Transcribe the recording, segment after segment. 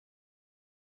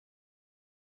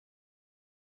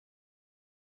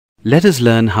Let us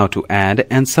learn how to add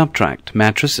and subtract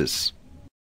matrices.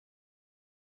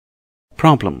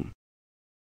 Problem.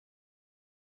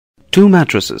 Two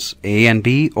matrices A and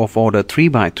B of order 3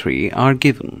 by 3 are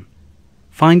given.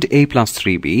 Find A plus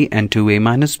 3B and 2A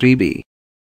minus 3B.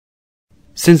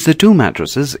 Since the two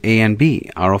matrices A and B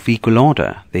are of equal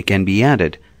order, they can be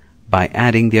added by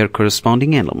adding their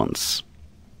corresponding elements.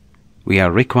 We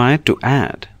are required to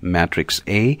add matrix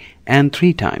A and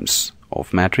 3 times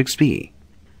of matrix B.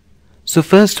 So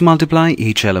first multiply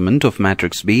each element of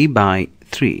matrix B by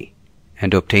 3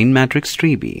 and obtain matrix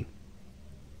 3B.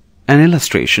 An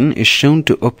illustration is shown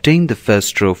to obtain the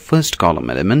first row first column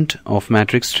element of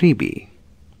matrix 3B.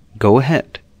 Go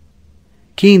ahead.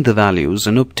 Key in the values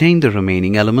and obtain the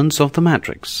remaining elements of the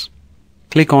matrix.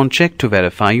 Click on Check to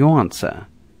verify your answer.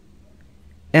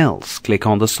 Else click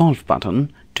on the Solve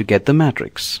button to get the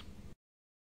matrix.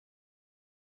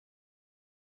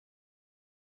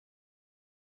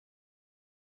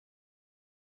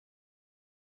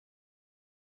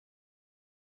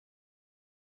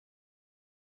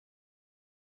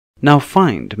 Now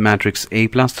find matrix A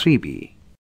plus 3B.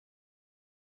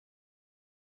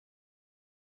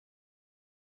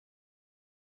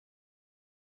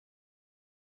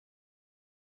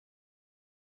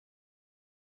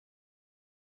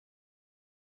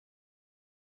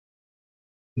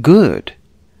 Good.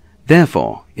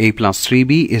 Therefore, A plus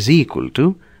 3B is equal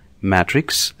to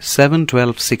matrix 7,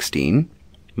 12, 16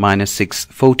 minus 6,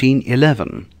 14,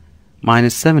 11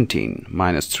 minus 17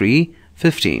 minus 3,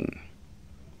 15.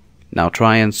 Now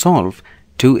try and solve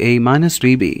 2A minus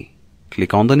 3B.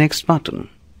 Click on the next button.